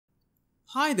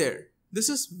Hi there, this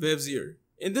is Vivs here.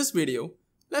 In this video,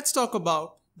 let's talk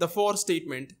about the for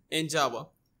statement in Java.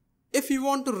 If you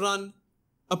want to run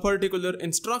a particular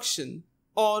instruction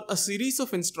or a series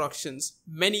of instructions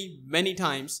many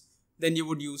times, then you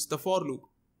would use the for loop,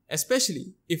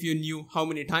 especially if you knew how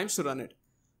many times to run it.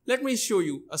 Let me show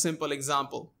you a simple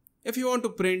example. If you want to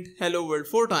print hello world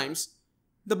 4 times,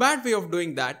 the bad way of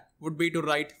doing that would be to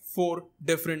write 4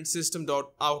 different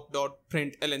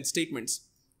system.out.println statements.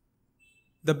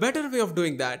 The better way of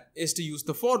doing that is to use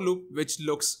the for loop, which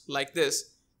looks like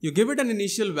this. You give it an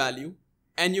initial value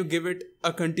and you give it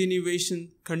a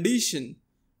continuation condition,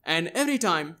 and every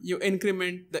time you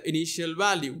increment the initial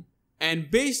value, and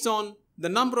based on the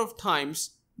number of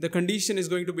times the condition is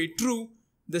going to be true,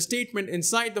 the statement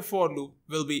inside the for loop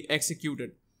will be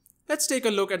executed. Let's take a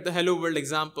look at the hello world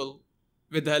example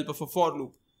with the help of a for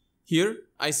loop. Here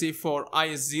I say for I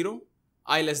is 0,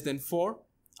 I less than 4,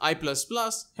 I plus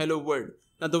plus, hello world.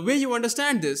 Now the way you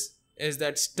understand this is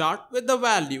that start with the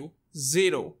value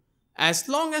 0. As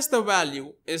long as the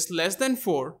value is less than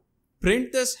 4,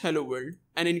 print this hello world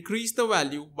and increase the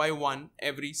value by 1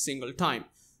 every single time.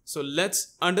 So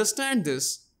let's understand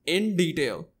this in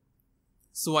detail.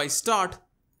 So I start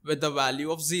with the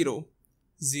value of 0.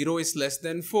 0 is less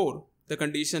than 4. The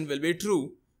condition will be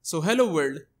true. So hello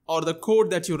world, or the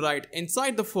code that you write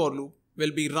inside the for loop,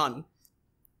 will be run.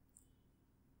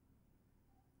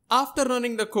 After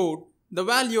running the code, the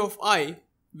value of I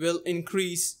will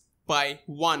increase by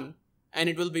 1 and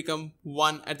it will become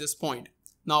 1 at this point.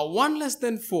 Now 1 less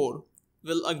than 4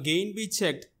 will again be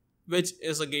checked, which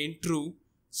is again true.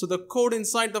 So the code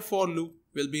inside the for loop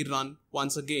will be run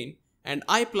once again, and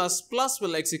I plus plus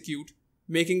will execute,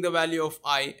 making the value of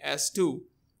I as 2.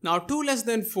 Now 2 less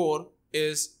than 4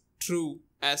 is true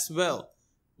as well.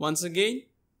 Once again,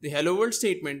 the hello world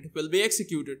statement will be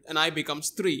executed and I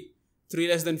becomes 3. 3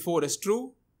 less than 4 is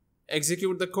true.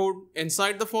 Execute the code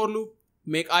inside the for loop,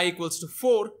 make I equals to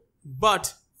 4,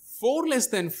 but 4 less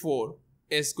than 4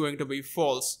 is going to be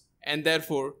false, and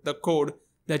therefore the code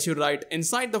that you write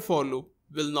inside the for loop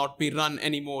will not be run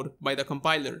anymore by the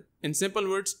compiler. In simple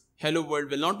words, hello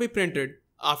world will not be printed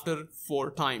after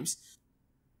 4 times.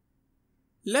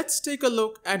 Let's take a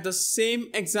look at the same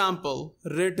example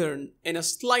written in a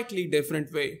slightly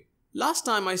different way. Last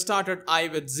time I started I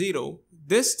with 0.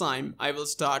 This time I will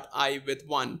start I with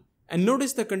 1. And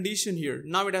notice the condition here.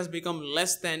 Now it has become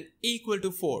less than equal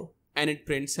to 4 and it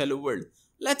prints hello world.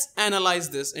 Let's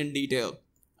analyze this in detail.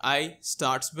 I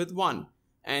starts with 1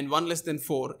 and 1 less than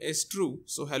 4 is true.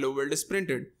 So hello world is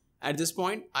printed. At this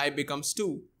point I becomes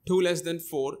 2. 2 less than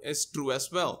 4 is true as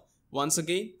well. Once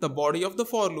again, the body of the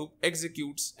for loop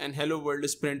executes and hello world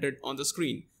is printed on the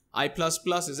screen. I plus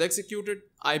plus is executed.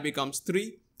 I becomes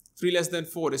 3. 3 less than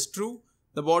 4 is true.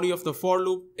 The body of the for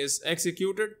loop is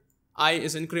executed. I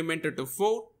is incremented to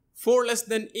 4. 4 less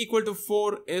than equal to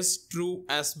 4 is true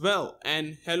as well,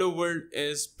 and hello world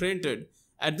is printed.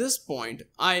 At this point,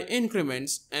 I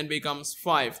increments and becomes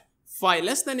 5. 5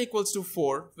 less than equals to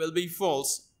 4 will be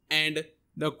false and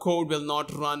the code will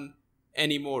not run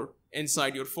anymore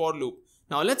inside your for loop.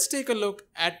 Now let's take a look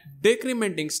at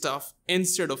decrementing stuff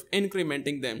instead of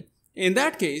incrementing them. In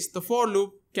that case, the for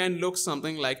loop can look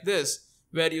something like this,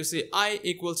 where you say I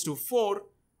equals to 4,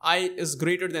 I is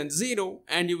greater than 0,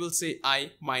 and you will say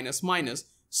I minus minus.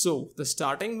 So the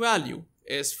starting value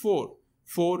is 4.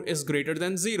 4 is greater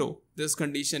than 0. This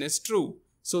condition is true.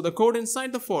 So the code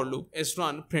inside the for loop is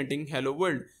run printing hello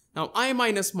world. Now I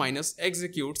minus minus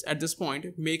executes at this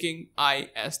point, making I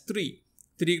as 3.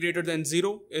 3 greater than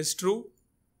 0 is true.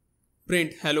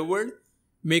 Print hello world.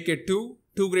 Make it 2.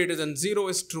 2 greater than 0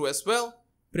 is true as well.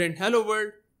 Print hello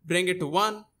world. Bring it to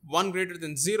 1. 1 greater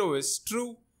than 0 is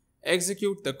true.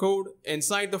 Execute the code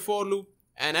inside the for loop,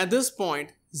 and at this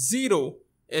point 0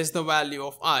 is the value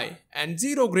of I and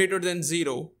 0 greater than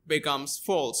 0 becomes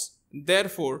false.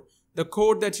 Therefore, the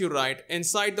code that you write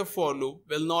inside the for loop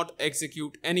will not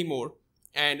execute anymore,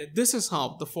 and this is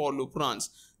how the for loop runs.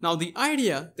 Now the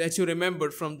idea that you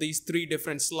remembered from these 3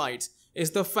 different slides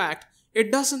is the fact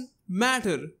it doesn't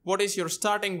matter what is your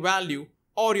starting value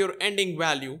or your ending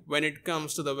value when it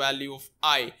comes to the value of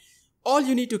I. All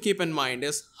you need to keep in mind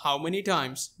is how many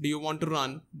times do you want to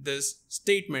run this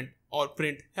statement or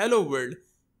print hello world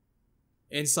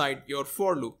inside your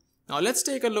for loop. Now let's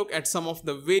take a look at some of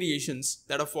the variations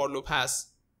that a for loop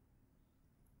has.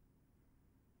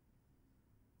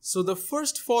 So the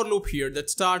first for loop here that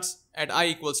starts at I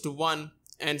equals to 1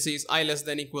 and says I less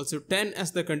than equals to 10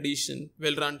 as the condition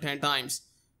will run 10 times.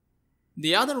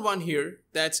 The other one here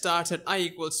that starts at I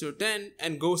equals to 10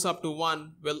 and goes up to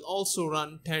 1 will also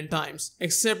run 10 times,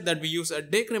 except that we use a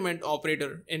decrement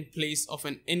operator in place of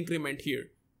an increment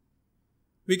here.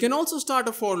 We can also start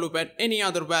a for loop at any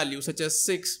other value such as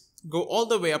 6, go all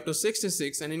the way up to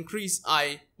 66 and increase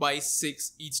I by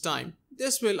 6 each time.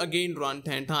 This will again run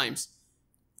 10 times.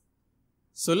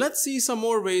 So let's see some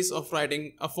more ways of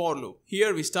writing a for loop.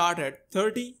 Here we start at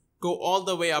 30, go all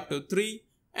the way up to 3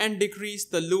 and decrease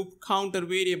the loop counter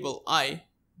variable I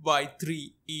by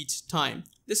 3 each time.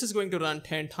 This is going to run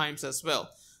 10 times as well.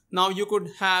 Now you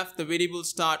could have the variable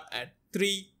start at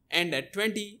 3, end at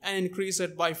 20 and increase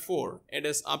it by 4. It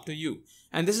is up to you.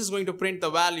 And this is going to print the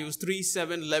values 3,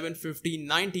 7, 11, 15,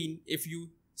 19 if you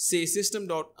say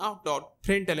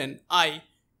system.out.println I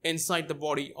inside the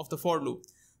body of the for loop.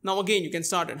 Now again, you can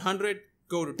start at 100,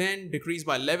 go to 10, decrease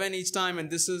by 11 each time, and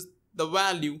this is the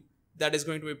value that is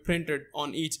going to be printed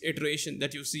on each iteration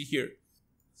that you see here.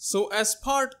 So as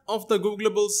part of the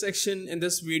Googleable section in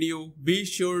this video, be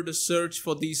sure to search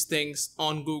for these things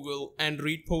on Google and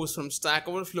read posts from Stack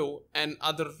Overflow and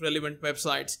other relevant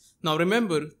websites. Now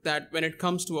remember that when it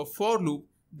comes to a for loop,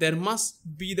 there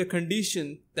must be the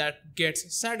condition that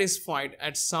gets satisfied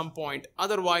at some point.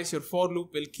 Otherwise, your for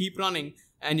loop will keep running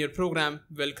and your program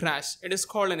will crash. It is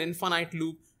called an infinite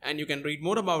loop, and you can read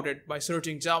more about it by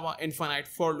searching Java infinite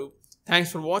for loop.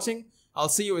 Thanks for watching. I'll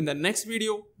see you in the next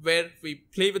video where we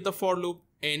play with the for loop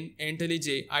in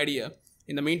IntelliJ IDEA.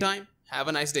 In the meantime, have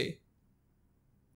a nice day.